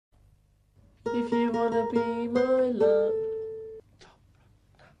If you wanna be my love.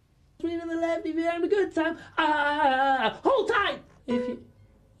 Swing to the left if you're having a good time. Hold tight. If you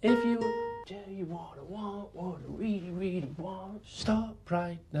do you want, really want. Stop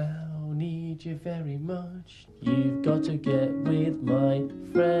right now, need you very much. You've got to get with my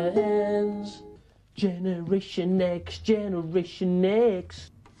friends. Generation X.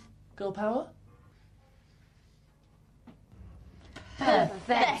 Girl power?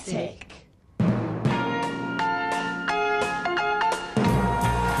 Pathetic.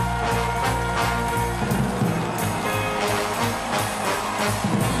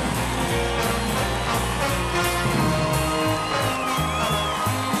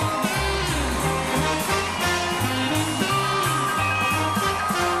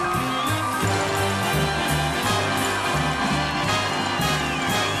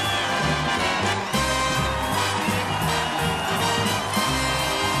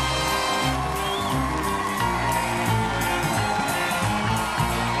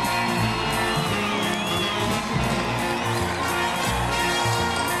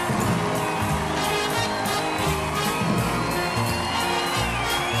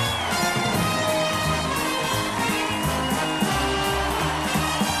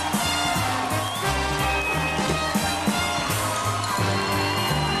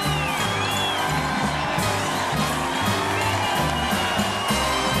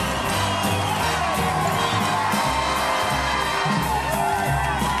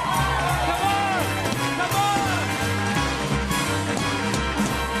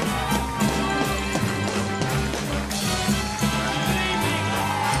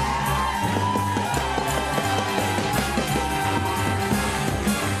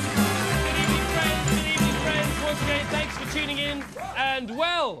 And,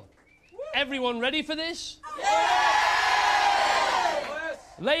 well, everyone ready for this? Yes!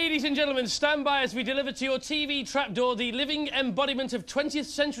 Ladies and gentlemen, stand by as we deliver to your TV trapdoor the living embodiment of 20th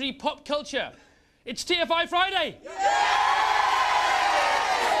century pop culture. It's TFI Friday!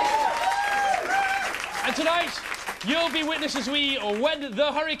 And tonight, you'll be witness as we wed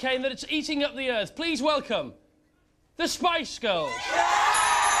the hurricane that it's eating up the earth. Please welcome the Spice Girls.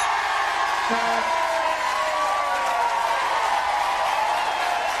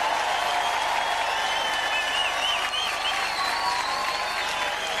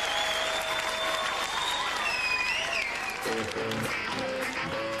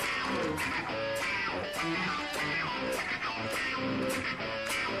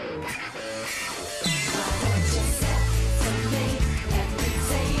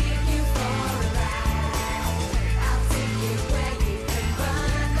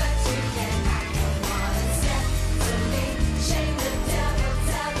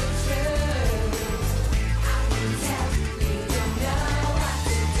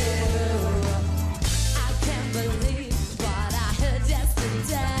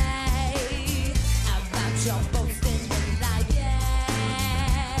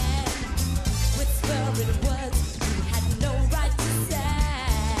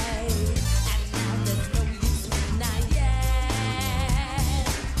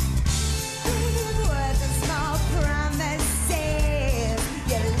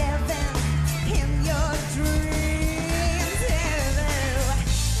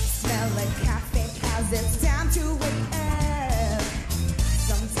 It's time to wake up.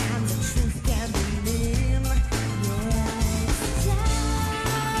 Sometimes the truth can be mean. Yeah. It's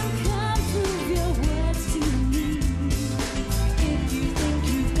time, come prove your words to me. If you think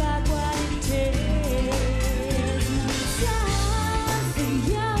you've got what it takes. Time for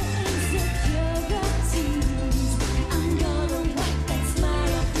your insecurities. I'm gonna wipe that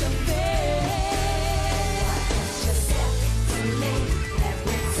smile off your face. Just step to me, let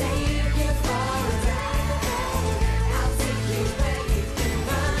me take you for a ride. I'll take you where you can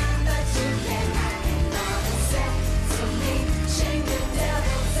run, but you can't hide me. Not a step to me, shame the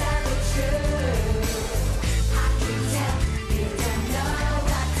devil's attitude. I can tell you don't know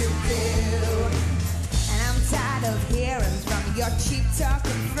what to do. And I'm tired of hearing from your cheap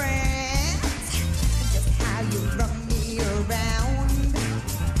talking friends just how you run me around.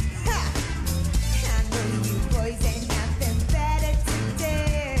 Ha! I know you boys ain't nothing better to do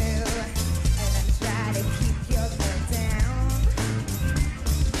than try to keep your girl down.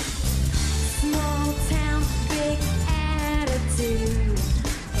 Small town, big attitude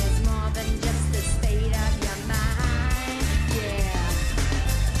is more than just the state of your mind. Yeah.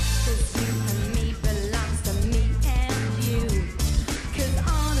 'Cause you and me belongs to me and you. 'Cause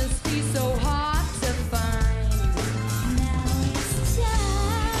honesty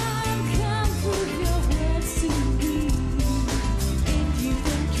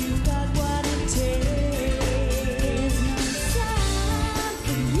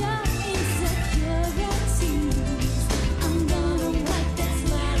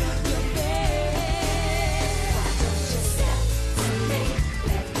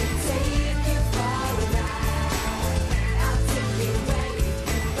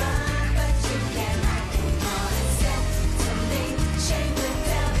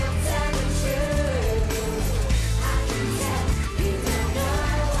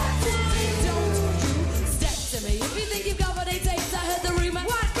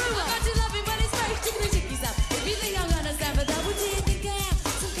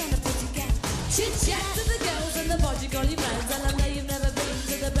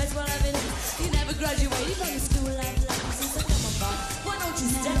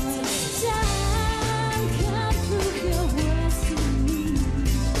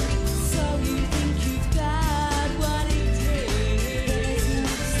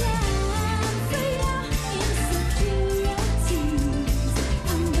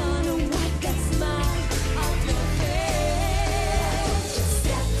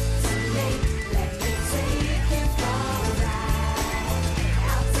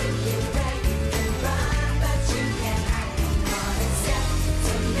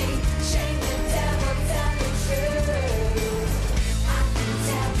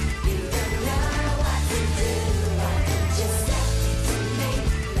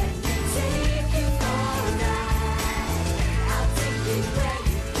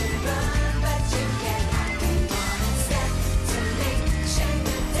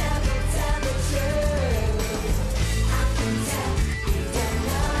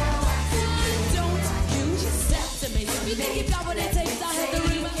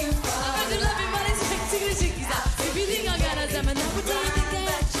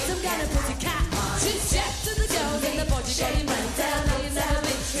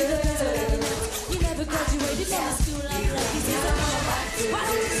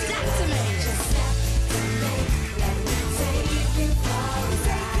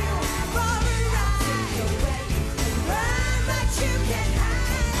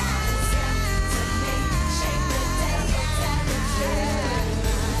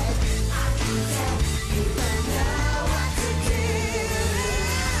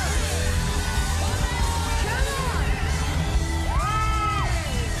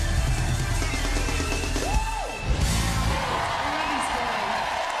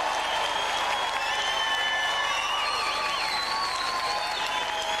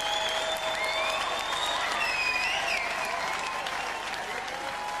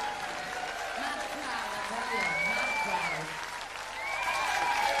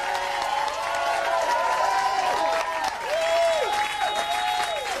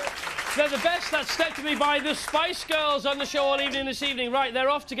They're the best. That's Step to Me by the Spice Girls on the show all evening this evening. Right, they're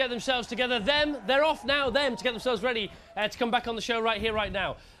off to get themselves together. They're off now, to get themselves ready to come back on the show right here, right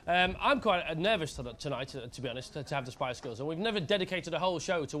now. I'm quite nervous tonight, to be honest, to have the Spice Girls. And we've never dedicated a whole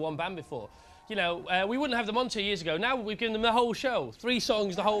show to one band before. You know, we wouldn't have them on 2 years ago. Now we've given them the whole show. 3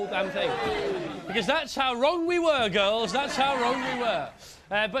 songs, the whole damn thing. Because that's how wrong we were, girls. That's how wrong we were.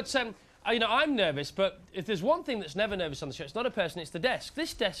 You know, I'm nervous, but if there's one thing that's never nervous on the show, it's not a person, it's the desk.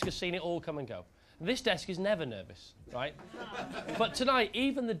 This desk has seen it all come and go. This desk is never nervous, right? But tonight,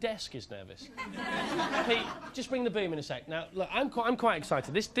 even the desk is nervous. Pete, just bring the boom in a sec. Now, look, I'm quite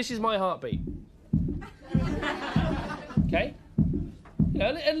excited. This is my heartbeat. OK? You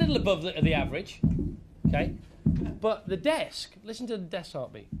know, a little above the average. OK? But the desk, listen to the desk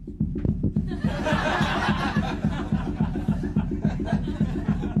heartbeat.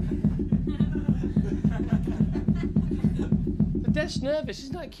 The desk's nervous,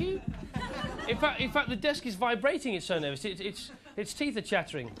 isn't that cute? In fact, the desk is vibrating. It's so nervous. Its teeth are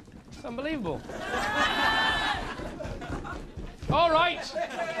chattering. It's unbelievable. All right,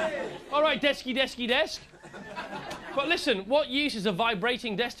 desky, desky, desk. But listen, what use is a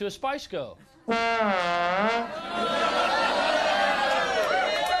vibrating desk to a Spice Girl?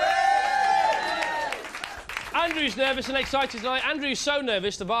 Andrew's nervous and excited tonight. Andrew's so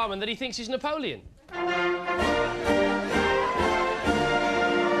nervous, the barman, that he thinks he's Napoleon.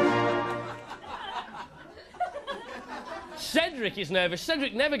 Cedric is nervous.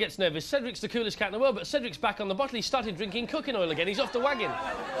 Cedric never gets nervous. Cedric's the coolest cat in the world, but Cedric's back on the bottle. He started drinking cooking oil again. He's off the wagon.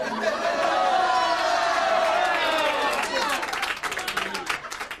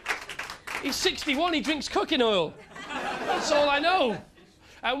 He's 61, he drinks cooking oil. That's all I know.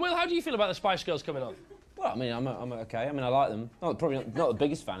 And Will, how do you feel about the Spice Girls coming on? Well, I mean, I'm okay. I mean, I like them. Probably not the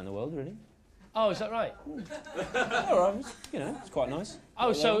biggest fan in the world, really. Oh, is that right? All right, you know, it's quite nice.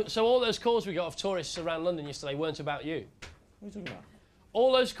 Oh, so all those calls we got of tourists around London yesterday weren't about you? What are you talking about?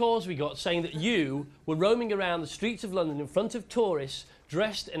 All those calls we got saying that you were roaming around the streets of London in front of tourists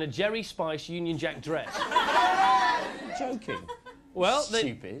dressed in a Jerry Spice Union Jack dress. You're joking. Well,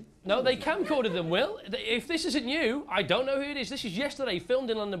 stupid. No, they camcorded them, Will. If this isn't you, I don't know who it is. This is yesterday, filmed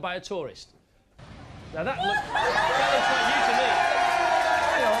in London by a tourist. Now that looks like you to me.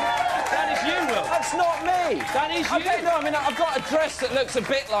 Hang on. That is you, Will. That's not me. That is you. Okay, no, I mean, I've got a dress that looks a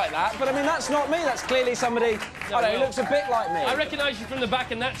bit like that, but I mean, that's not me. That's clearly somebody. No, I don't know, Will. who looks a bit like me. I recognise you from the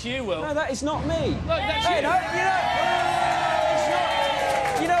back, and that's you, Will. No, that is not me. Look, that's hey, you. No, it's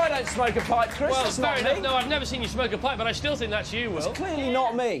not. You know I don't smoke a pipe, Chris. Well, that's fair not enough. me. No, I've never seen you smoke a pipe, but I still think that's you, Will. It's clearly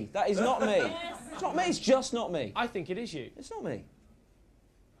not me. That is not me. It's not me. It's just not me. I think it is you. It's not me.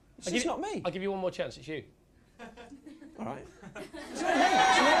 It's just not me. I'll give you one more chance. It's you. All right. It's not me.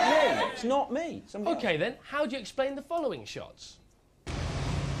 It's not me. It's not me. Somebody OK, else. then, how do you explain the following shots?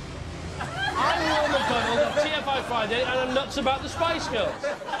 I'm Will McDonald of TFI Friday, and I'm nuts about the Spice Girls.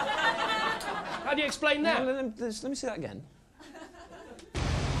 How do you explain that? Let me see that again.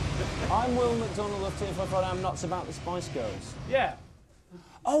 I'm Will McDonald of TFI Friday. I'm nuts about the Spice Girls. Yeah.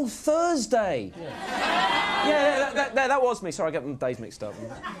 Oh, Thursday. Yeah, that was me. Sorry, I get them days mixed up.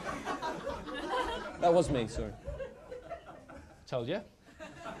 That was me. Sorry. Told you.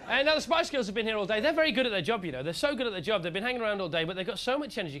 And now the Spice Girls have been here all day. They're very good at their job, you know. They're so good at their job. They've been hanging around all day, but they've got so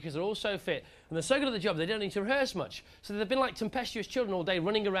much energy because they're all so fit. And they're so good at the job, they don't need to rehearse much. So they've been like tempestuous children all day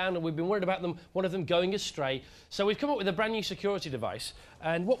running around, and we've been worried about one of them going astray. So we've come up with a brand new security device.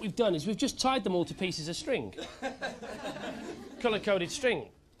 And what we've done is we've just tied them all to pieces of string. Colour-coded string.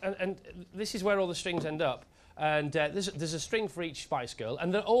 And this is where all the strings end up. And there's a string for each Spice Girl,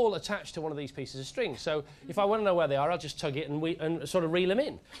 and they're all attached to one of these pieces of string. So if I want to know where they are, I'll just tug it and sort of reel them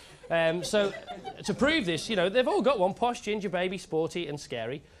in. So to prove this, you know, they've all got one: posh, ginger, baby, sporty, and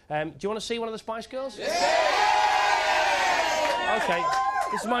scary. Do you want to see one of the Spice Girls? Yeah! OK.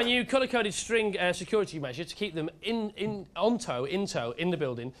 This is my new colour-coded string security measure to keep them in tow in the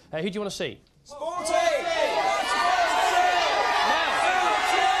building. Who do you want to see? Sporty!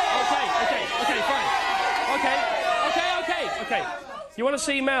 Okay. You want to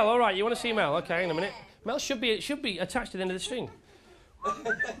see Mel? All right, you want to see Mel? Okay, hang on a minute. Mel should be attached to the end of the string.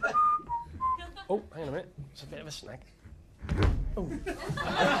 Oh, hang on a minute. It's a bit of a snag. Oh.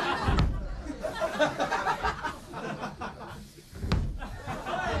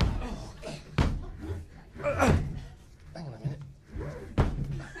 Hang on a minute.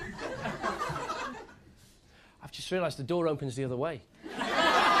 I've just realised the door opens the other way.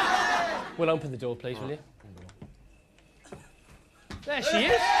 We'll open the door, please, will you? There she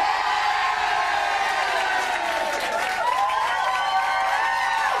is.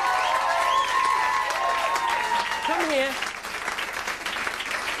 Come here.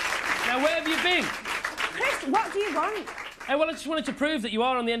 Now, Geraldine! Chris, what do you want? Well, I just wanted to prove that you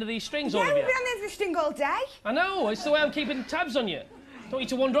are on the end of these strings, all Yeah, of we've you. been on the end of the string all day. I know, it's the way I'm keeping tabs on you. Don't want you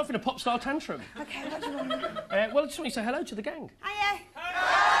to wander off in a pop-star tantrum. OK, what do you want? Well, I just want you to say hello to the gang. Hiya.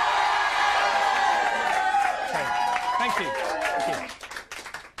 Thank you. Thank you.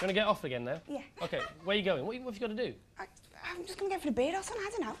 You want to get off again now? Yeah. OK, where are you going? What have you got to do? I'm just going to go for a beer or something, I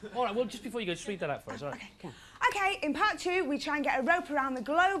don't know. All right, well, just before you go, just read that out for us, all right? OK. OK, in part 2, we try and get a rope around the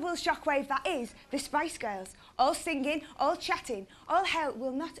global shockwave that is the Spice Girls. All singing, all chatting, all hell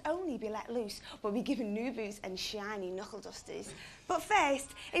will not only be let loose, but be given new boots and shiny knuckle dusters. But first,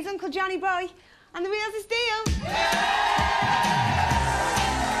 it's Uncle Johnny Boy and the Wheels of Steel.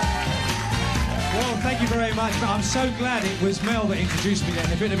 Well, thank you very much. But I'm so glad it was Mel that introduced me then.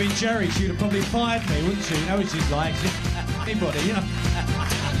 If it had been Jerry, she'd have probably fired me, wouldn't she? You know what she's like. Anybody, you know.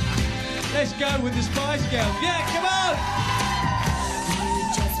 Let's go with the Spice Girls. Yeah, come on!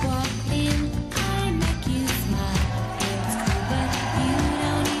 You just walk in, I make you smile. It's cool, but you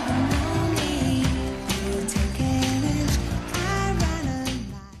don't even know me. You take an inch, I run a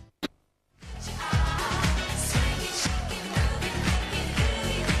mile.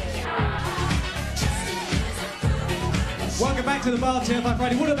 Welcome back to the bar, TFI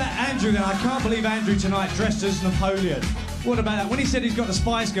Friday. What about Andrew then? I can't believe Andrew tonight dressed as Napoleon. What about that? When he said he's got the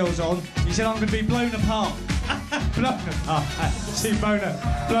Spice Girls on, he said, I'm going to be blown apart. Blown apart. See, boner.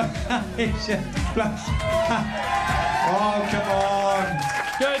 Blown. Oh, come on.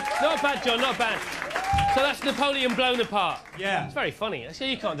 Good. Not bad, John, not bad. So that's Napoleon blown apart. Yeah. It's very funny.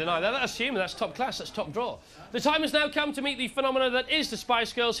 You can't deny that. That's humour. That's top class. That's top draw. The time has now come to meet the phenomena that is the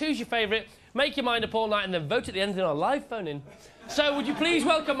Spice Girls. Who's your favourite? Make your mind up all night and then vote at the end in our live phone-in. So would you please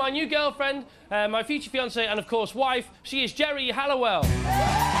welcome my new girlfriend, my future fiancée and, of course, wife. She is Jerry Halliwell.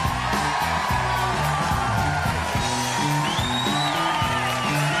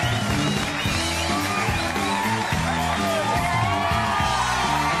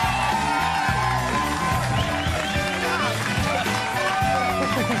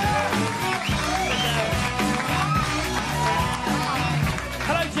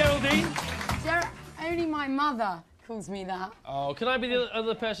 Hello, Geraldine. Only my mother calls me that. Oh, can I be the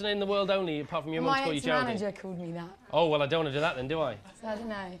other person in the world only, apart from your mum, to My call you Geraldine? ex-manager called me that. Oh, well, I don't want to do that then, do I? So I don't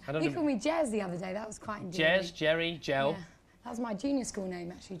know. I don't He know. called me Jez the other day. That was quite endearing. Jez, Jerry, Gel. Yeah. That was my junior school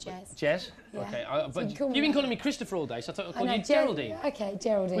name, actually, Jez. Jez? Yeah. OK. So But you you've call me been that. calling me Christopher all day, so I thought I'd call I know, you Geraldine. OK,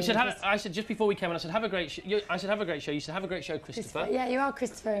 Geraldine. We said, because- I said, just before we came in, I said, have a great show. I said, have a great show. You said, have a great show, Christopher. Yeah, you are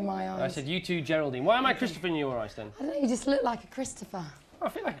Christopher in my eyes. I said, you too, Geraldine. Why am I Christopher in your eyes, then? I don't know, you just look like a Christopher. Oh, I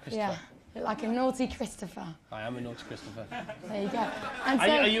feel like a Christopher. Yeah, look like a naughty Christopher. I am a naughty Christopher. There you go. And so,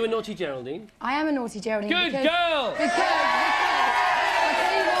 Are you a naughty Geraldine? I am a naughty Geraldine. Good because, girl! Because, I'll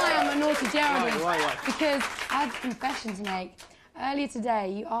tell you why I'm a naughty Geraldine. Why? Because I have a confession to make. Earlier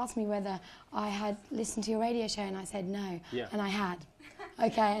today, you asked me whether I had listened to your radio show, and I said no. Yeah. And I had.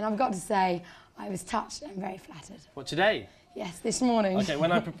 OK, and I've got to say, I was touched and very flattered. What, today? Yes, this morning. OK,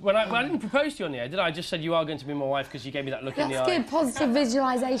 when I didn't propose to you on the air, did I? I just said you are going to be my wife because you gave me that look in the That's eye. good, positive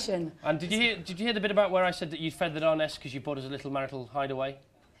visualisation. And did you hear the bit about where I said that you'd feathered our nest because you bought us a little marital hideaway?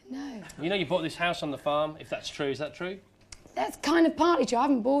 No. You know you bought this house on the farm, if that's true. Is that true? That's kind of partly true. I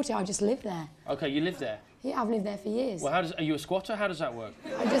haven't bought it, I just live there. OK, you live there. Yeah, I've lived there for years. Well, are you a squatter? How does that work?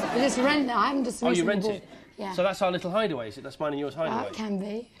 I just rent there. I haven't just Oh, you recently rent bought it? Yeah. So that's our little hideaway, is it? That's mine and yours hideaway? It can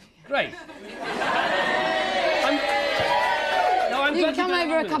be. Great. I'm You glad can come you're over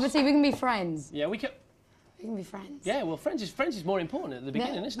going a with cup us. of tea, we can be friends. Yeah, we can. We can be friends. Yeah, well, friends is more important at the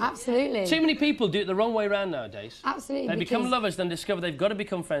beginning, isn't it? Absolutely. Too many people do it the wrong way around nowadays. Absolutely. They become because- lovers, then discover they've got to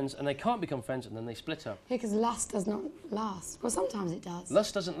become friends, and they can't become friends, and then they split up. Because lust does not last. Well, sometimes it does.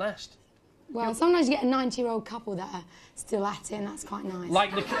 Lust doesn't last. Well, sometimes you get a 90-year-old couple that are still at it, and that's quite nice.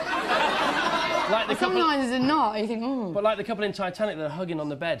 Like the couple, Sometimes it's not. You think, oh. but like the couple in Titanic that are hugging on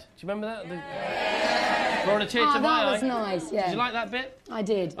the bed. Do you remember that? Brought a tear to my that eye. was nice, yeah. Did you like that bit? I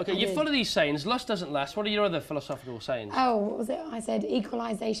did. Okay, I you're did. full of these sayings. Lust doesn't last. What are your other philosophical sayings? Oh, what was it? I said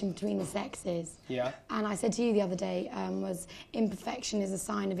equalisation between the sexes. Yeah. And I said to you the other day, was imperfection is a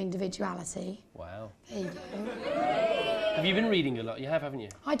sign of individuality. Wow. There you go. Have you been reading a lot? You have, haven't you?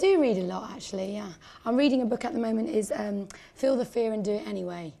 I do read a lot, actually, yeah. I'm reading a book at the moment, is Feel the Fear and Do It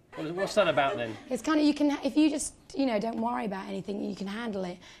Anyway. What's that about then? It's kind of, you can, if you just, don't worry about anything, you can handle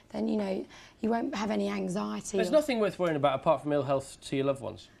it, then, you won't have any anxiety. There's nothing worth worrying about apart from ill health to your loved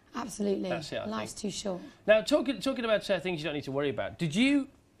ones. Absolutely. That's it, I Life's think. too short. Now, talking about things you don't need to worry about,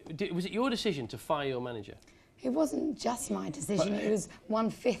 was it your decision to fire your manager? It wasn't just my decision, it was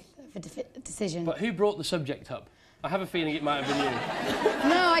 1/5 of a decision. But who brought the subject up? I have a feeling it might have been you.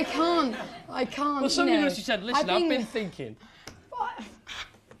 No, I can't. Well, somebody must have said, listen, I've been been thinking.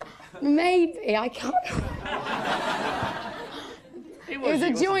 Maybe, I can't... It was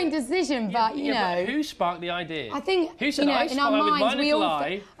a joint decision, but, you know... But who sparked the idea? I think, who said, you know, I in our spy with my minds, we little all...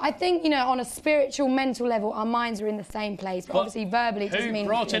 eye? I think, you know, on a spiritual, mental level, our minds are in the same place, but obviously verbally it doesn't mean... Who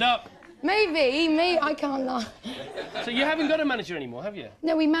brought it up? Maybe, me, I can't lie. So you haven't got a manager anymore, have you?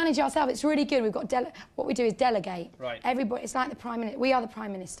 No, we manage ourselves. It's really good. We've got what we do is delegate. Right. Everybody. It's like the prime minister. We are the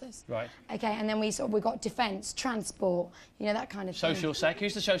prime ministers. Right. Okay, and then we've got defence, transport, you know, that kind of thing. Social sec.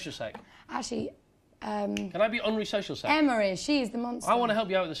 Who's the social sec? Actually, Can I be honorary social sec? Emma is. She is the monster. I want to help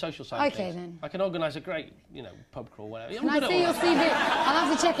you out with the social side. of Okay, things. then. I can organise a great, you know, pub crawl, whatever. Can I see your CV? I'll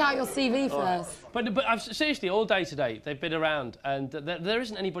have to check out your CV first. But I've, seriously, all day today, they've been around, and there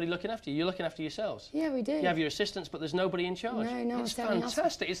isn't anybody looking after you. You're looking after yourselves. Yeah, we do. You have your assistants, but there's nobody in charge. No one's It's telling us.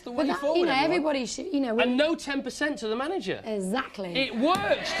 fantastic. It's the But way that, forward, you know, everyone. everybody should, you know... And no 10% to the manager. Exactly. It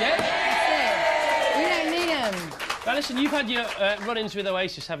works, Jess. That's it. You don't need them. Now, listen, you've had your run-ins with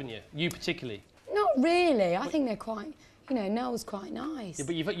Oasis, haven't you? You particularly. Not really. I think they're quite... You know, Noel's quite nice. Yeah,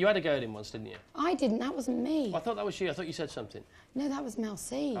 but you had a go at him once, didn't you? I didn't. That wasn't me. I thought that was you. I thought you said something. No, that was Mel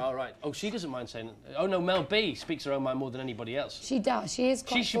C. Oh, right. Oh, she doesn't mind saying... Oh, no, Mel B speaks her own mind more than anybody else. She does. She is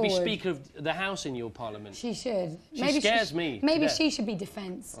quite She should forward. be Speaker of the House in your Parliament. She should. She scares me to Maybe death. she should be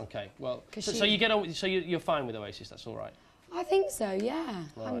defence. OK, well... 'Cause So, she- so you get on... So you're fine with Oasis, that's all right? I think so, yeah.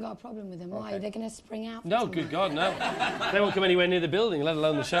 I haven't Right. got a problem with them. Why? Okay. They're going to spring out. No, good God, no. They won't come anywhere near the building, let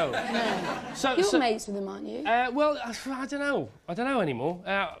alone the show. No. You're mates with them, aren't you? Well, I don't know. I don't know anymore.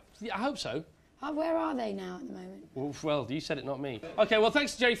 I hope so. Where are they now at the moment? Well, you said it, not me. OK, well,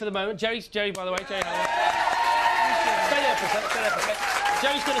 thanks to Jerry for the moment. Jerry, by the way. Jerry, hello. Stay there for a sec, stay there for a sec.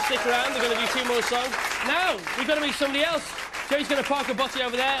 Jerry's going to stick around. They're going to do 2 more songs. Now, we've got to meet somebody else. Jerry's going to park a botty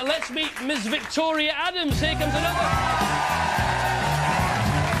over there. Let's meet Miss Victoria Adams. Here comes another.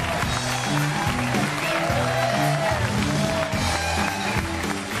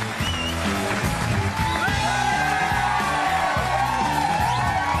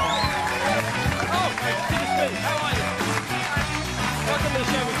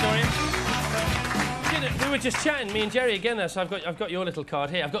 We were just chatting, me and Jerry again there, so I've got your little card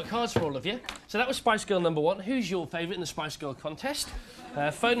here. I've got cards for all of you. So that was Spice Girl #1. Who's your favourite in the Spice Girl contest?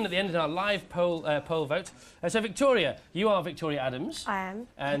 Phone in at the end of our live poll vote. So Victoria, you are Victoria Adams. I am.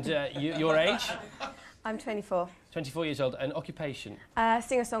 And your age? I'm 24. 24 years old. And occupation?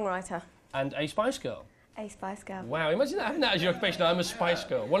 Singer-songwriter. And a Spice Girl? A Spice Girl. Wow, imagine having that as your occupation. I'm a Spice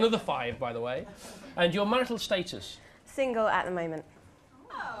Girl. One of the 5, by the way. And your marital status? Single at the moment.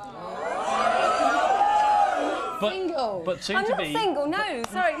 Single. But soon I'm to not be. single, no,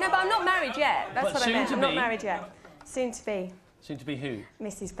 sorry. No, but I'm not married yet. That's But what I soon meant. to I'm not be. married yet. Soon to be. Soon to be who?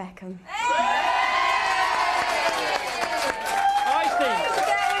 Mrs. Beckham.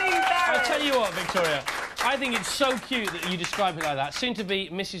 I'll tell you what, Victoria. I think it's so cute that you describe it like that. Soon to be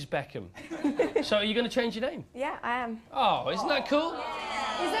Mrs. Beckham. So are you going to change your name? Yeah, I am. Oh, isn't that cool?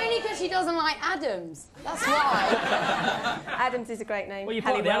 It's only because she doesn't like Adams. That's why. Adams is a great name. Well, you're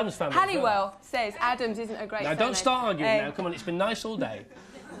part of the Addams family as well. Halliwell says Adams isn't a great Now, surname. don't start arguing now. Come on, it's been nice all day.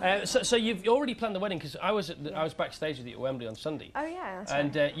 So you've already planned the wedding, because I was backstage with you at Wembley on Sunday. Oh, yeah, that's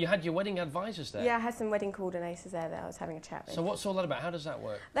And right. you had your wedding advisors there. Yeah, I had some wedding coordinators there that I was having a chat with. So what's all that about? How does that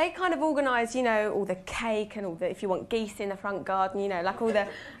work? They kind of organise, you know, all the cake and all the, if you want geese in the front garden, you know, like all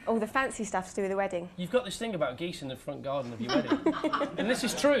the fancy stuff to do with the wedding. You've got this thing about geese in the front garden of your wedding. And this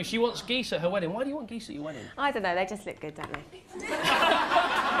is true. She wants geese at her wedding. Why do you want geese at your wedding? I don't know, they just look good, don't they?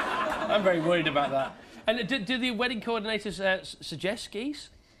 I'm very worried about that. And do the wedding coordinators suggest geese?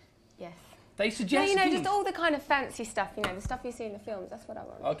 Yes. They No, suggest you know, geese? just all the kind of fancy stuff, you know, the stuff you see in the films, that's what I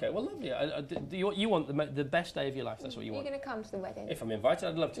want. OK, well, lovely. You want the best day of your life, that's what you You're want. going to come to the wedding? If I'm invited,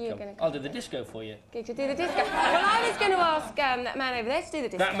 I'd love to You're come. gonna come. I'll do the disco for you. Good to do the disco. Well, I was going to ask that man over there to do the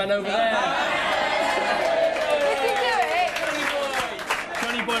disco. That man over there. If you do it.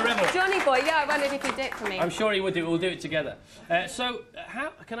 Johnny Boy Rebel. Johnny Boy, yeah, I wondered if he'd do it for me. I'm sure he would do it. We'll do it together. So,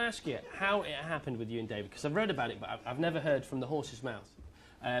 how can I ask you how it happened with you and David? Because I've read about it, but I've never heard from the horse's mouth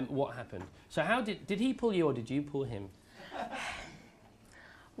what happened. So, how did he pull you, or did you pull him?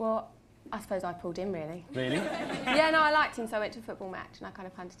 Well, I suppose I pulled him, really. Really? Yeah, no, I liked him, so I went to a football match and I kind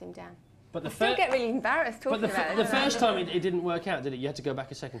of punted him down. But the I still get really embarrassed talking about it. the first time it didn't work out, did it? You had to go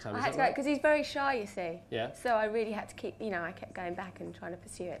back a second time. I is had that to go, right? because he's very shy, you see. Yeah. So I really had to keep, you know, I kept going back and trying to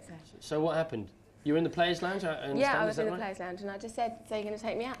pursue it. So. So what happened? You were in the players' lounge. Yeah, I was is that in the right? players' lounge, and I just said, "So you're going to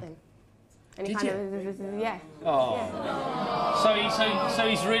take me out then?" And he Did kind of, yeah. Oh. Yeah. So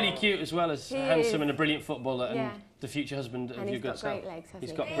he's really cute as well as He handsome is. and a brilliant footballer and Yeah. the future husband of And your he's good got self. great legs, hasn't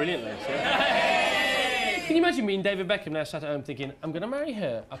He's he? got brilliant legs. Yeah. Can you imagine me and David Beckham now sat at home thinking, I'm going to marry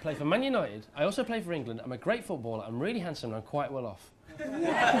her. I play for Man United. I also play for England. I'm a great footballer. I'm really handsome and I'm quite well off.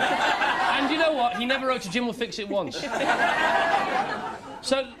 And you know what? He never wrote to Jim will fix it once.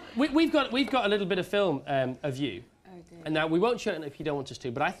 So we've got a little bit of film of you. Oh, dear. And now we won't show it if you don't want us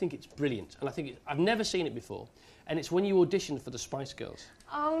to, but I think it's brilliant, and I think I've never seen it before. And it's when you auditioned for the Spice Girls.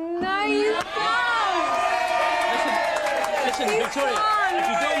 Oh no, you can't! Listen, You Victoria. can't, If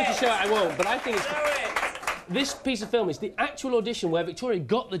you don't want me to Rick. show it, I won't. But I think it's this piece of film is the actual audition where Victoria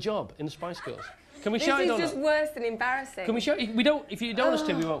got the job in the Spice Girls. Can we This show it is or just not? worse than embarrassing. Can we show it? We don't. If you don't want us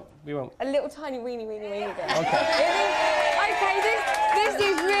to, we won't. We won't. A little tiny weeny bit. Okay. Okay, this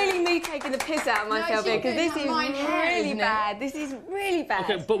is really me taking the piss out of myself here, because this is mine hair, really isn't it? bad. This is really bad.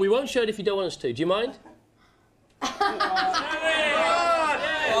 Okay, but we won't show it if you don't want us to. Do you mind? Go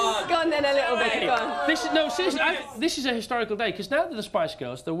on then a little bit, go on. Seriously, this is a historical day, because now that the Spice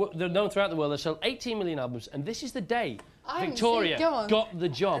Girls, they're known throughout the world, they sold 18 million albums, and this is the day I haven't Victoria seen it. Go on. got the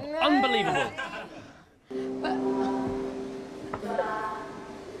job. No. Unbelievable.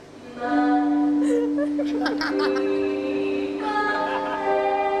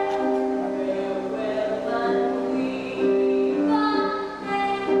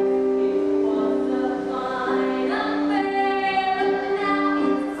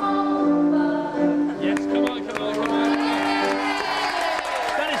 Yes, come on.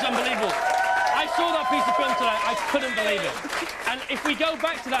 That is unbelievable. I saw that piece of film tonight, I couldn't believe it. And if we go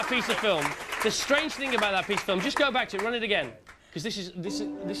back to that piece of film, the strange thing about that piece of film, just go back to it, run it again. Because this is,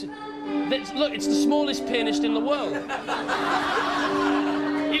 look, it's the smallest pianist in the world.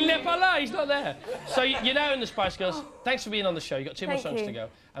 Il n'est pas là, he's not there. So you're now in the Spice Girls. Thanks for being on the show. You've got two more songs to go.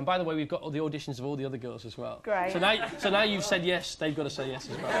 And by the way, we've got all the auditions of all the other girls as well. Great. So now you've said yes, they've got to say yes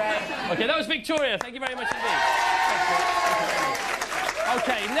as well. Great. Okay, that was Victoria. Thank you very much indeed.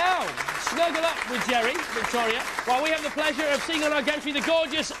 Okay, now, snuggle up with Jerry, Victoria, while we have the pleasure of seeing on our gantry the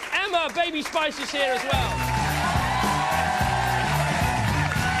gorgeous Emma Baby Spice is here as well.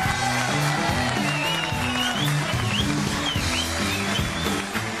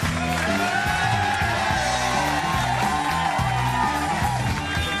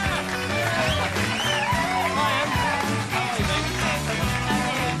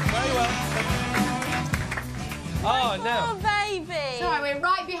 Oh, no. Oh, baby. It's all right, we're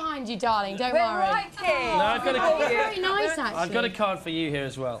right behind you, darling. Don't We're worry. right here. No, I've got It's a, very nice, actually. I've got a card for you here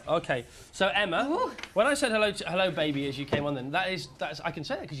as well. Okay, so Emma, when I said hello, baby, as you came on, then that's I can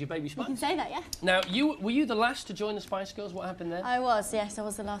say that because you're Baby You Spice. can say that, yeah. Now, were you the last to join the Spice Girls? What happened there? I was, yes, I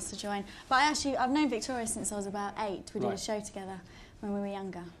was the last to join. But I've known Victoria since I was about 8. We did a show together when we were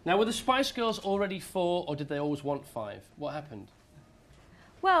younger. Now, were the Spice Girls already 4, or did they always want 5? What happened?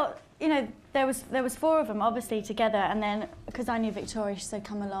 Well, you know, there was 4 of them, obviously, together, and then, because I knew Victoria, she said,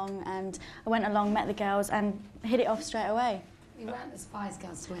 come along, and I went along, met the girls, and hit it off straight away. We weren't the Spice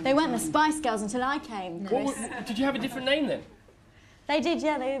Girls twins. They weren't the Spice Girls until I came, Chris. Did you have a different name then? They did,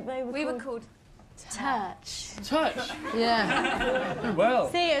 yeah, they We were called called... Touch. Touch. Yeah. Well.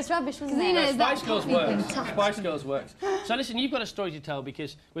 See, it was rubbish, wasn't You know, it? Spice Girls works. Touch. Spice Girls works. So listen, you've got a story to tell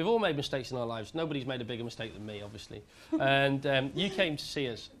because we've all made mistakes in our lives. Nobody's made a bigger mistake than me, obviously. And you came to see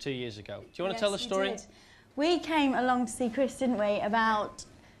us 2 years ago. Do you want to tell the story? We did. We came along to see Chris, didn't we, about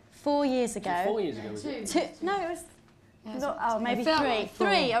 4 years ago. 4 years ago, was it? No, it was... maybe It felt 3. like 4.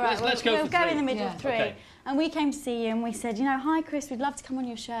 3, all right. Let's go we'll for go 3. in the middle Yeah. of 3. Okay. And we came to see you and we said, you know, hi Chris, we'd love to come on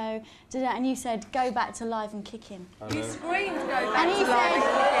your show. And you said, go back to live and kicking. You screamed go back And he to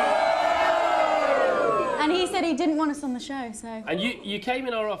life. said... And he said he didn't want us on the show, so... And you came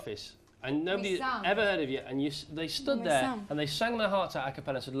in our office and nobody had sang. ever heard of you, and they stood We there sang. and they sang their hearts out a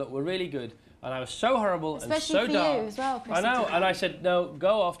cappella and said, look, we're really good. And I was so horrible Especially and so for dark. you as well, Chris. I know, and I said, no,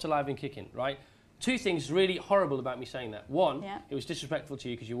 go off to live and kicking, right? 2 things really horrible about me saying that. 1, Yeah. it was disrespectful to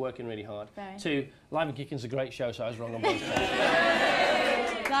you because you're working really hard. Very. 2, live and kicking's a great show, so I was wrong on both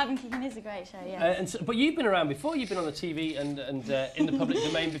counts. Live and kicking is a great show, yeah. But you've been around before. You've been on the TV and in the public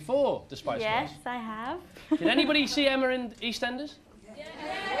domain before the Spice Yes, Girls. I have. Did anybody see Emma in EastEnders?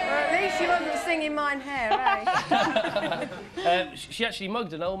 Well, at least she wasn't singing mine hair, eh? She actually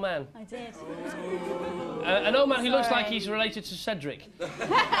mugged an old man. I did. An old man who looks like Sorry. he's related to Cedric.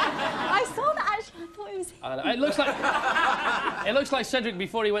 I saw that actually. I thought it was... It looks like Cedric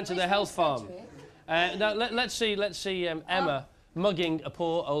before he went to the health farm. Now let's see Emma mugging a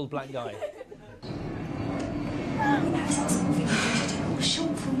poor old black guy. That's not something we should do. We're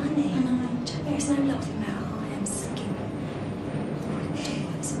short for money. There's no laughing about how I am sucking.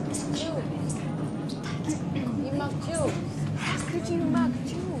 You mug Jules. How could you mug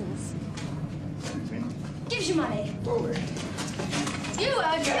Jules? Give us your money. You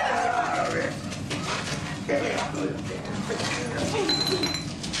are Jules.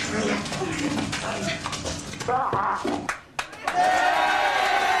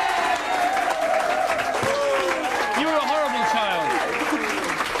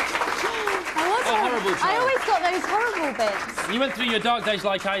 got those horrible bits. You went through your dark days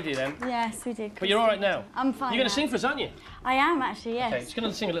like I did, then. Yes, we did. But you're all right now. I'm fine. You're going now. to sing for us, aren't you? I am actually, yes. Okay, just going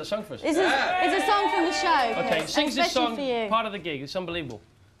to sing a little song for us. This is it's a song from the show. Okay, Chris, sing this especially song, for you. part of the gig. It's unbelievable.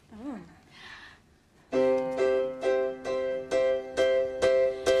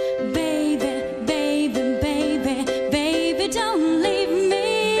 Baby, baby, baby, baby, don't leave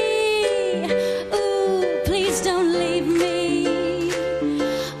me. Ooh, please don't leave me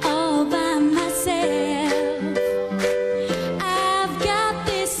all by myself. I've got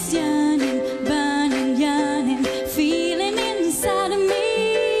this yearning, burning, yearning feeling inside of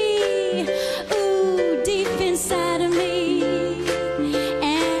me. Ooh, deep inside of me,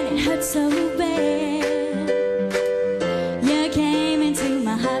 and it hurts so bad. You came into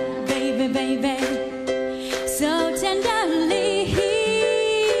my heart, baby, baby, so tenderly,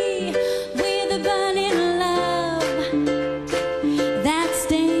 with a burning love that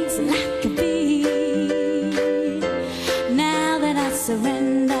stings like a bee. Now that I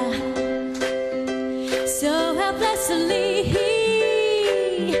surrender so helplessly,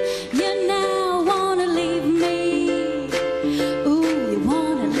 you now wanna leave me. Ooh, you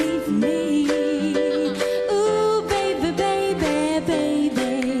wanna leave me. Ooh, baby, baby, baby.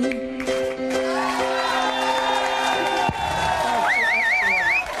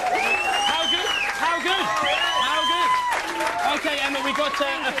 How good? How good? How good? Okay, Emma, we got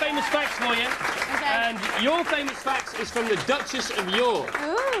a famous fact for you. And your famous fact is from the Duchess of York.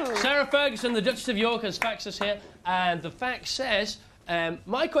 Ooh. Sarah Ferguson, the Duchess of York, has faxed us here. And the fact says,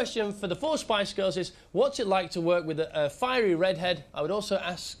 my question for the 4 Spice Girls is, what's it like to work with a fiery redhead? I would also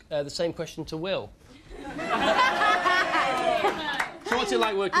ask the same question to Will. So what's it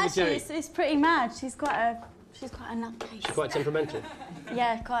like working with Actually, Jerry? it's pretty mad. She's quite a nutcase. She's quite temperamental.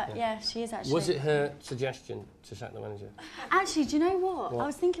 Yeah, yeah, she is actually. Was it her suggestion to sack the manager? Actually, do you know what?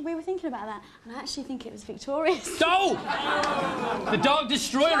 What? We were thinking about that, and I actually think it was Victoria's. Oh! The Dark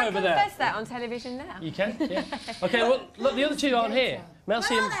Destroyer Can I over there. confess that on television now? You can, yeah. Okay, well, look, the other two aren't here. Mel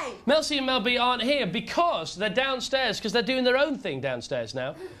C and Mel B aren't here because they're downstairs, because they're doing their own thing downstairs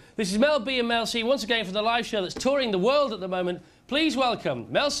now. This is Mel B and Mel C once again for the live show that's touring the world at the moment. Please welcome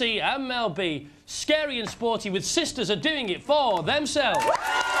Mel C and Mel B, scary and sporty, with sisters are doing it for themselves.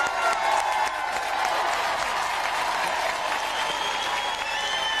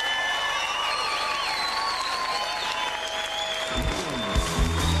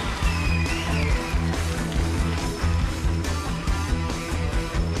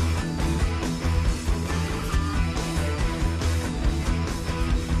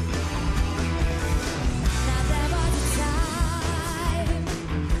 Now there was a time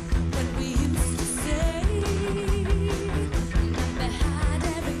when we used to say, behind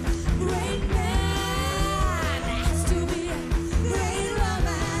every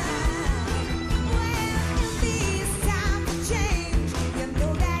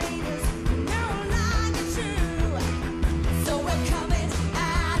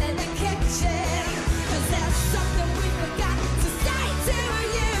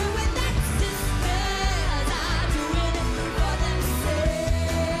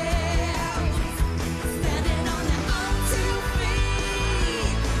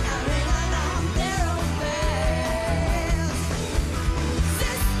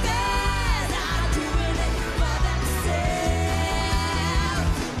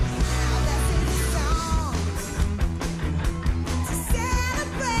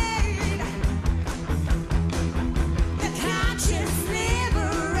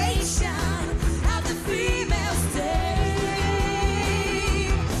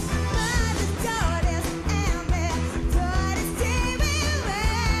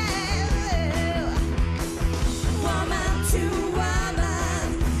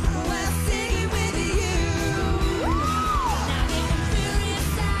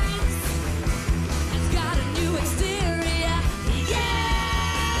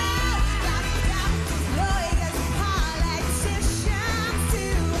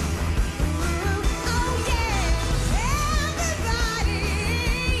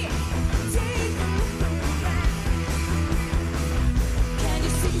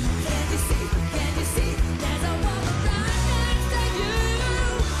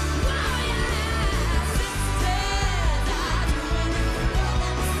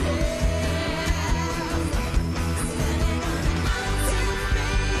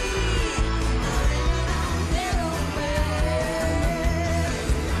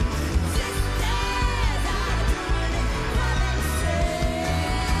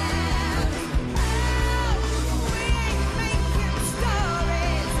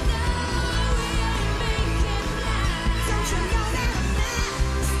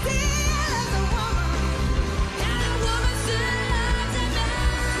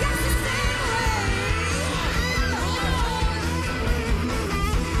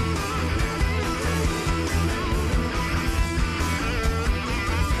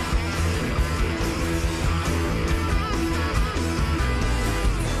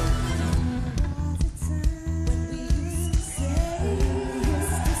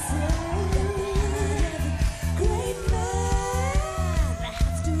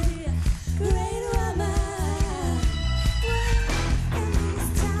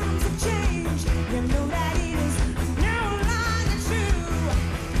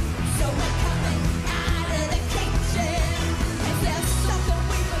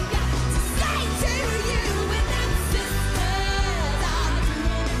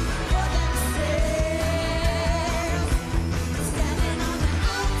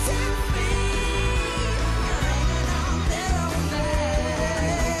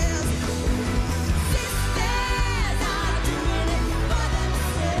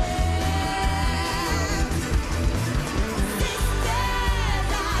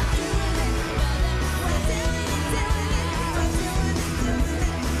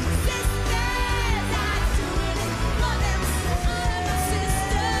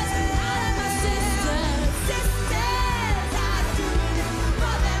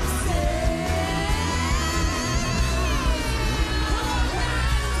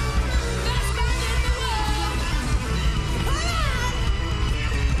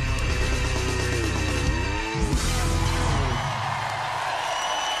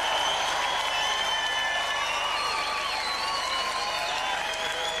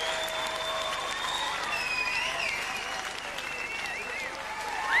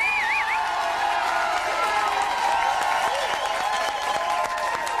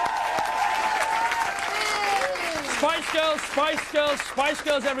Spice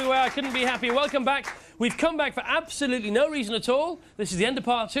Girls everywhere. I couldn't be happier. Welcome back. We've come back for absolutely no reason at all. This is the end of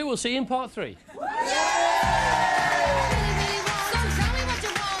part 2. We'll see you in part 3.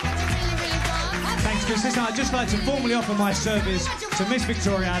 Thanks, Chris. Listen, I'd just like to formally offer my service to Miss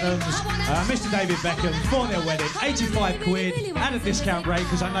Victoria Adams, Mr. David Beckham for their wedding. 85 quid and a discount rate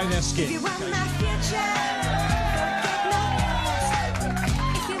because I know they're skint.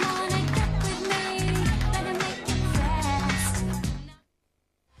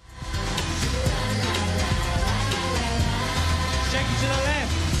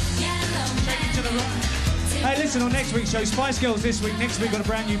 Hey, listen, on next week's show, Spice Girls this week. Next week, got a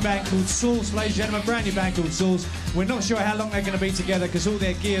brand new band called Sauce, ladies and gentlemen. Brand new band called Sauce. We're not sure how long they're going to be together because all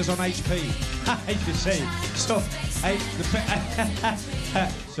their gear's on HP. I hate to see. Stop.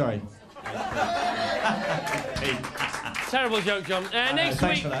 Sorry. Terrible joke, John.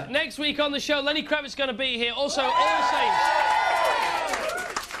 Next week on the show, Lenny Kravitz's going to be here. Also, All Saints.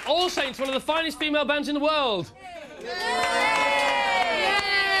 All Saints, one of the finest female bands in the world.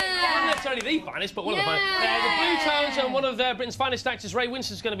 Not necessarily the finest, but one of the finest. The Blue Tones and one of Britain's finest actors, Ray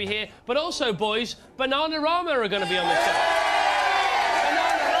Winston's going to be here. But also, boys, Bananarama are going to be on the show.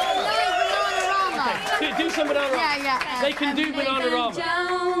 Bananarama. Do some Bananarama. Yeah. They can do Bananarama.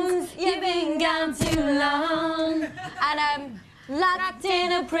 Jones, you've been gone too long, and I'm locked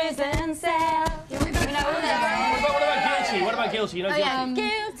in a prison cell. What about Guilty? What about Guilty? You know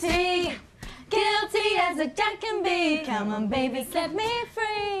Guilty? Guilty as a jack can be. Come on, baby, set me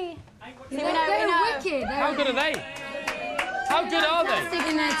free. They're wicked. How good are they? How good are they?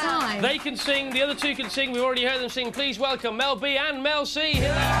 In their time. They can sing, the other two can sing. We've already heard them sing. Please welcome Mel B and Mel C. Here they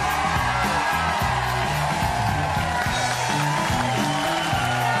are.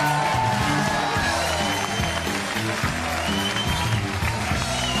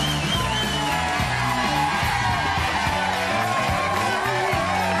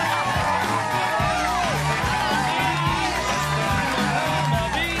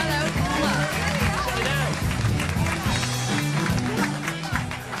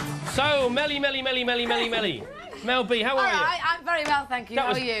 So, Melly. Mel B, how are you? I'm very well, thank you.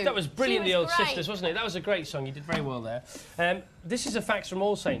 How are you? That was brilliant, The Old great. Sisters, wasn't it? That was a great song. You did very well there. This is a fax from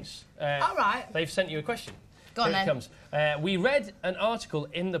All Saints. All right. They've sent you a question. Go on, Here it then. comes. We read an article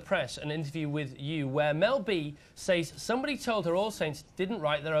in the press, an interview with you, where Mel B says somebody told her All Saints didn't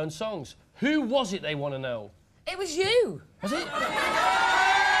write their own songs. Who was it, they want to know? It was you. Was it?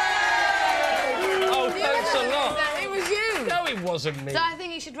 Oh, thanks a lot. It was you. No, it wasn't me. So I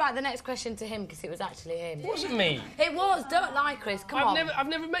think you should write the next question to him because it was actually him. It wasn't me. It was. Don't lie, Chris. Come on. I've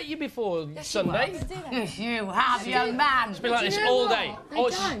never met you before, Sunday. Yes, you have, young man. It's been like this all day.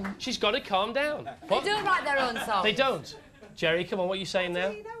 She's got to calm down. What? They don't write their own songs. They don't. Jerry, come on, what are you saying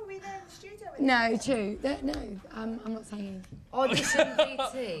now? No, true. No, I'm not saying anything. Audition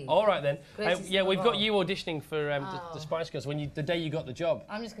VT. All right, then. Yeah, we've got you auditioning for the Spice Girls the day you got the job.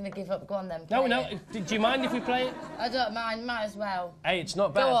 I'm just going to give up. Go on, then. No. Do you mind if we play it? I don't mind. Might as well. Hey, it's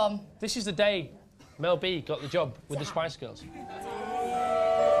not bad. Go on. This is the day Mel B got the job with the Spice Girls.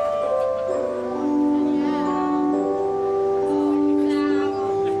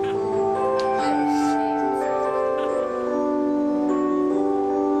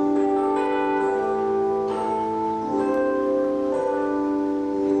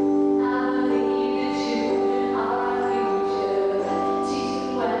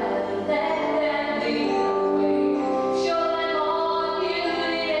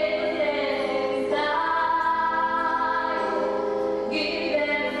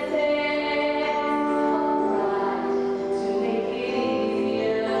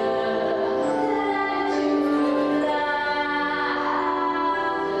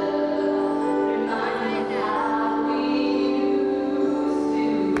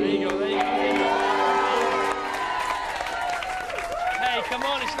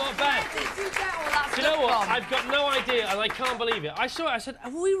 I've got no idea, and I can't believe it. I saw it, I said,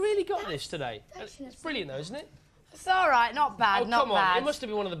 have we really got this today? It's brilliant, though, isn't it? It's all right, not bad, not come on. bad. It must have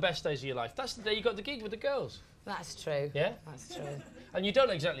been one of the best days of your life. That's the day you got the gig with the girls. That's true. Yeah? That's true. And you don't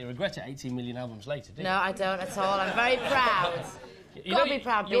exactly regret it 18 million albums later, do you? No, I don't at all. I'm very proud. You Gotta be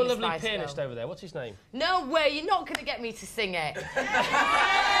proud Your being a lovely Spice pianist Girl. over there, what's his name? No way, you're not going to get me to sing it.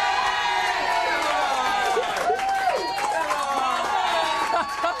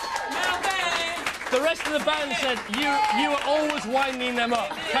 The rest of the band said you were always winding them up.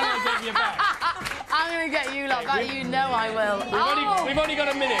 Can I get you back? I'm going to get you lot back. You know I will. We've only got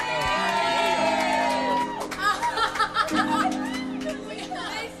a minute.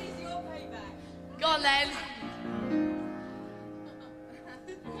 Go on then.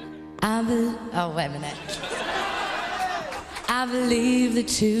 Oh, wait a minute. I believe the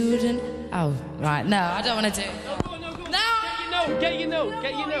children. Oh, right, no, I don't want to do it. No! Get your note,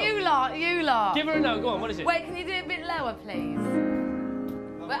 get your note. You lot. Give her a note, go on, what is it? Wait, can you do it a bit lower, please?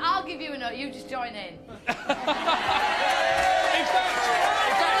 Well, I'll give you a note, you just join in. In fact,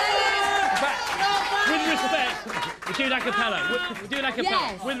 with respect, we do it a cappella. We do it a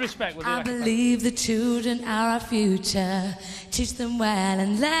cappella. Yes. With respect, we'll do it I a cappella. believe the children are our future. Teach them well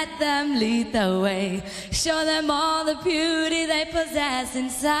and let them lead the way. Show them all the beauty they possess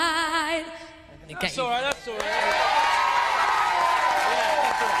inside. That's all right, that's all right. Yeah,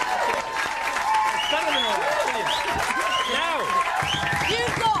 that's all right. It's better than all that. Brilliant. Now,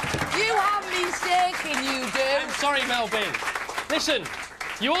 You have me shaking, you do. I'm sorry, Mel B. Listen,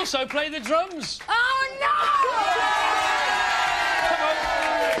 you also play the drums. Oh, no!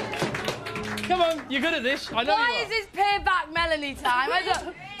 Come on, you're good at this. I know Why you are. is this payback Melanie time?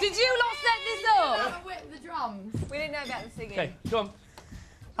 Did you lot set this up? The drums. We didn't know about the singing. Okay, go on.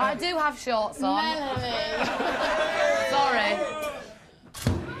 I do have shorts on. Melanie. Sorry.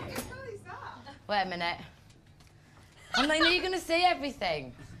 Wait a minute. I know you're going to see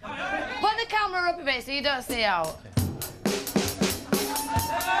everything. Put the camera up a bit so you don't see out.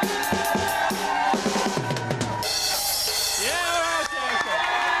 Yeah, all right, okay.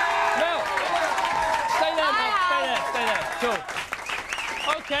 Mel, stay there, Mel. Stay there. Cool.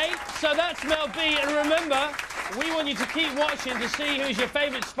 Okay, so that's Mel B. And remember, we want you to keep watching to see who's your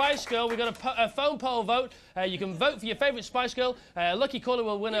favourite Spice Girl. We've got a phone poll vote. You can vote for your favourite Spice Girl. Lucky caller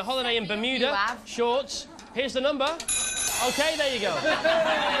will win a holiday in Bermuda. Shorts. Here's the number. OK, there you go.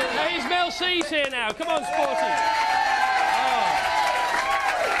 Here's Mel C's here now. Come on, Sporty. Oh.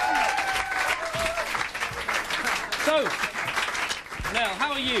 So, Mel,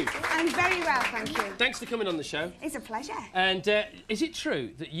 how are you? I'm very well, thank you. Thanks for coming on the show. It's a pleasure. And is it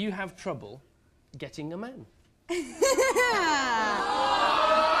true that you have trouble getting a man? I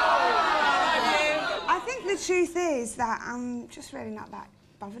think the truth is that I'm just really not that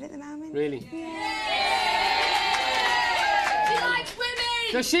bothered at the moment. Really? She likes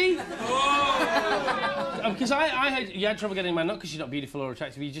women! Does she? Because I heard you had trouble getting a man, not because she's not beautiful or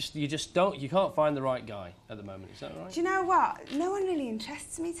attractive, you just can't find the right guy at the moment, is that right? Do you know what? No one really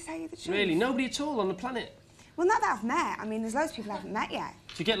interests me, to tell you the truth. Really? Nobody at all on the planet? Well, not that I've met. I mean, there's loads of people I haven't met yet.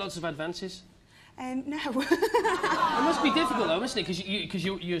 Do you get lots of advances? No. It must be difficult though, mustn't it? Because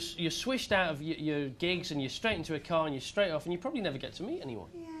you're swished out of your gigs and you're straight into a car and you're straight off and you probably never get to meet anyone.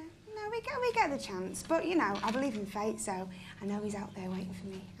 Yeah. No, we get the chance. But, you know, I believe in fate, so I know he's out there waiting for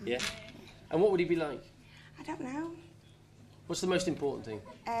me. Yeah? And what would he be like? I don't know. What's the most important thing?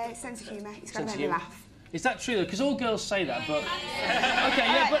 Sense of humour. He's got to Sense of make me humour. laugh. Is that true though? Because all girls say that, but... OK,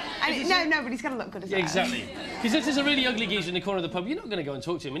 yeah, but... No, but he's got to look good as well. Yeah, exactly. Because if there's a really ugly geezer in the corner of the pub, you're not going to go and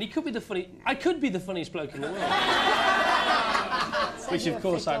talk to him. And he could be I could be the funniest bloke in the world. Which, of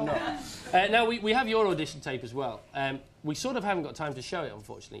course, I'm not. Now, we have your audition tape as well. We sort of haven't got time to show it,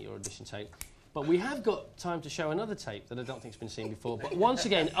 unfortunately, your audition tape. But we have got time to show another tape that I don't think's been seen before. But once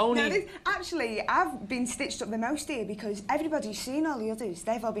again, only... No, actually, I've been stitched up the most here because everybody's seen all the others.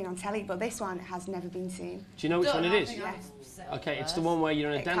 They've all been on telly, but this one has never been seen. Do you know which one it is? Yes. OK, it's the one where you're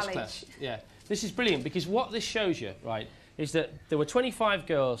in a At dance college. class. Yeah. This is brilliant, because what this shows you, right, is that there were 25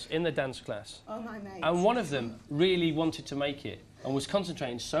 girls in the dance class. Oh, my mate. And one of them really wanted to make it and was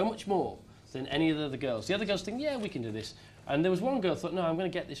concentrating so much more than any of the other girls. The other girls think, yeah, we can do this. And there was one girl who thought, no, I'm going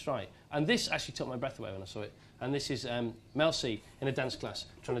to get this right. And this actually took my breath away when I saw it. And this is Mel C in a dance class,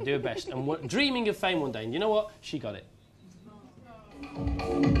 trying to do her best and dreaming of fame one day. And you know what? She got it. I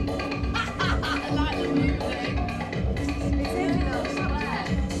like the music.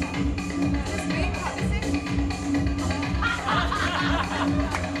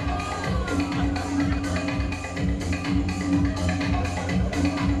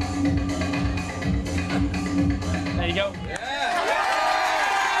 There you go.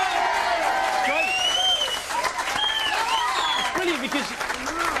 Brilliant, because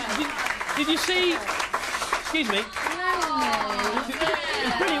did you see? Excuse me.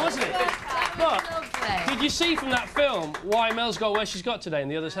 It's brilliant, wasn't it? But did you see from that film why Mel's got where she's got today and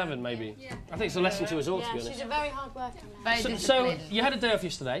the others haven't? Maybe. Yeah. I think it's a lesson to us all, to be honest. She's a very hard worker. So you had a day off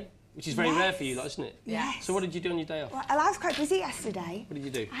yesterday, which is very rare for you, lot, isn't it? Yes. So what did you do on your day off? Well, I was quite busy yesterday. What did you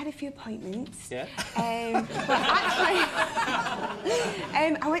do? I had a few appointments. Yeah. But actually,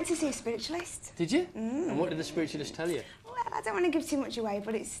 I went to see a spiritualist. Did you? And what did the spiritualist tell you? Well, I don't want to give too much away,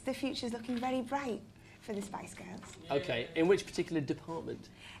 but the future's looking very bright for the Spice Girls. OK, in which particular department?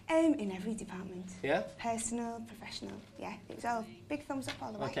 In every department. Yeah? Personal, professional, yeah. It was all big thumbs up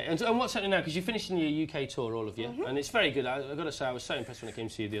all the way. OK, and what's happening now? Because you're finishing your UK tour, all of you, and it's very good. I've got to say, I was so impressed when I came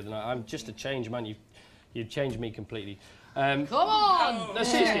to see you the other night. I'm just a changed man. You've changed me completely. Come on! No,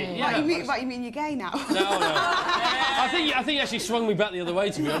 seriously. Yeah, What, you mean you're gay now? No. I think you actually swung me back the other way,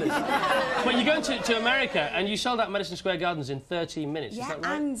 to be honest. But you're going to America and you sold out Madison Square Gardens in 13 minutes, Yeah, is that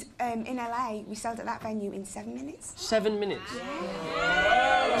right? and in LA, we sold at that venue in 7 minutes. 7 minutes?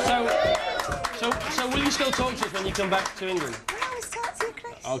 So will you still talk to us when you come back to England? I always talk to you,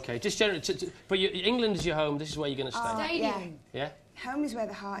 Chris. OK, just generally... But England is your home, this is where you're going to stay. Stadium. Yeah? Home is where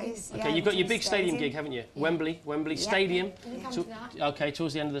the heart is. OK, you've got your big stadium gig, haven't you? Yeah. Wembley Stadium. Come to that. OK,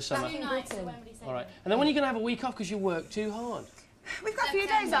 towards the end of the summer. All right. And then when are you going to have a week off because you work too hard? We've got a few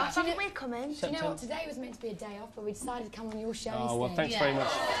days off, haven't we, coming? Do you know what? Today was meant to be a day off, but we decided to come on your show Oh, well, instead. thanks very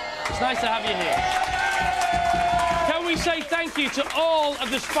much. It's nice to have you here. Can we say thank you to all of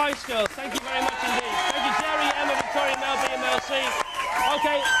the Spice Girls? Thank you very much indeed. Thank you, Jerry, Emma, Victoria, Mel B and Mel C.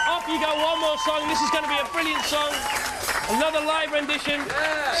 OK, off you go, one more song. This is going to be a brilliant song. Another live rendition,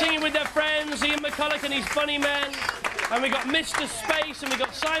 singing with their friends, Ian McCulloch and his Bunny Men. And we got Mr. Space, and we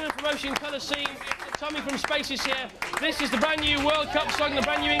got Simon from Ocean Colour Scene. Tommy from Space is here. This is the brand new World Cup song, the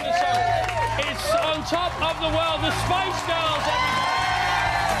brand new English song. It's On Top of the World, the Spice Girls, everybody.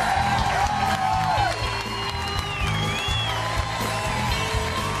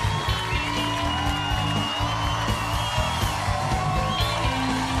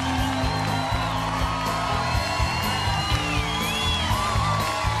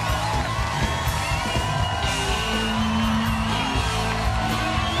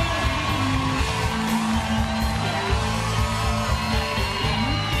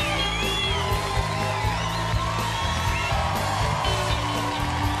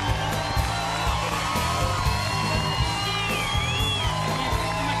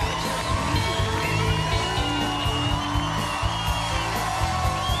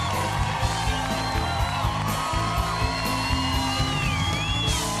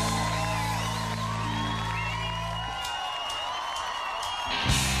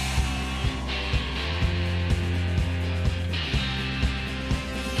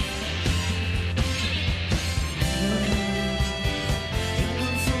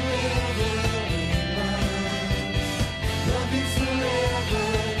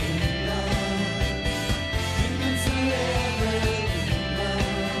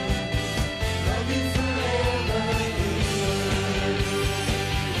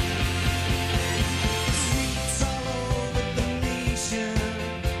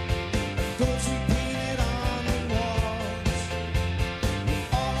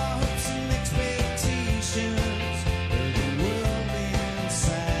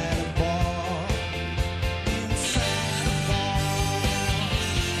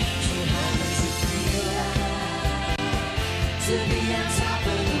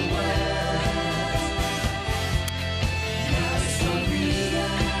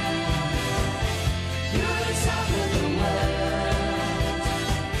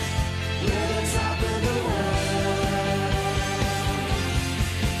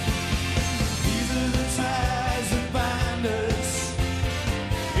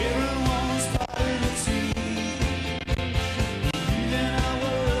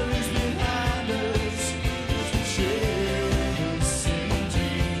 Seem to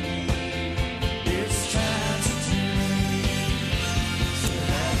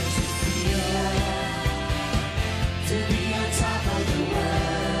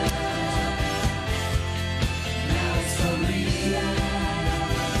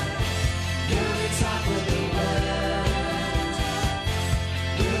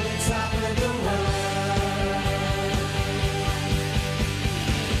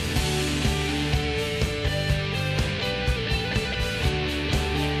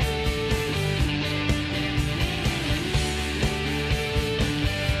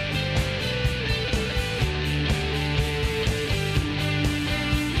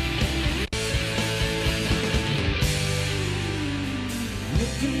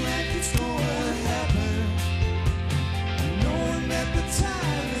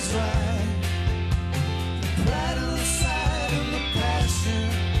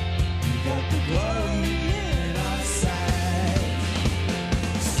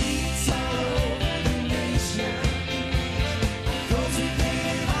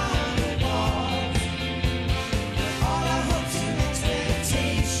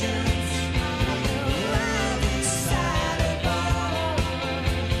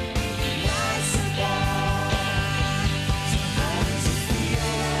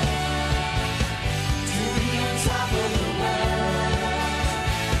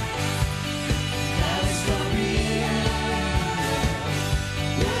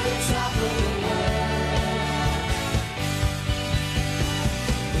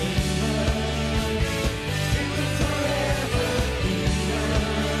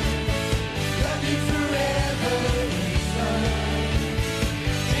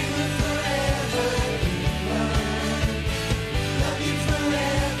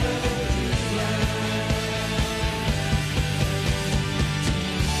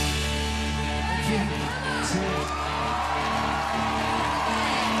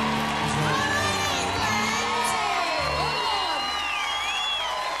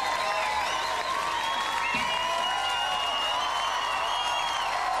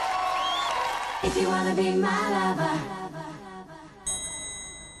If you wanna be my lover.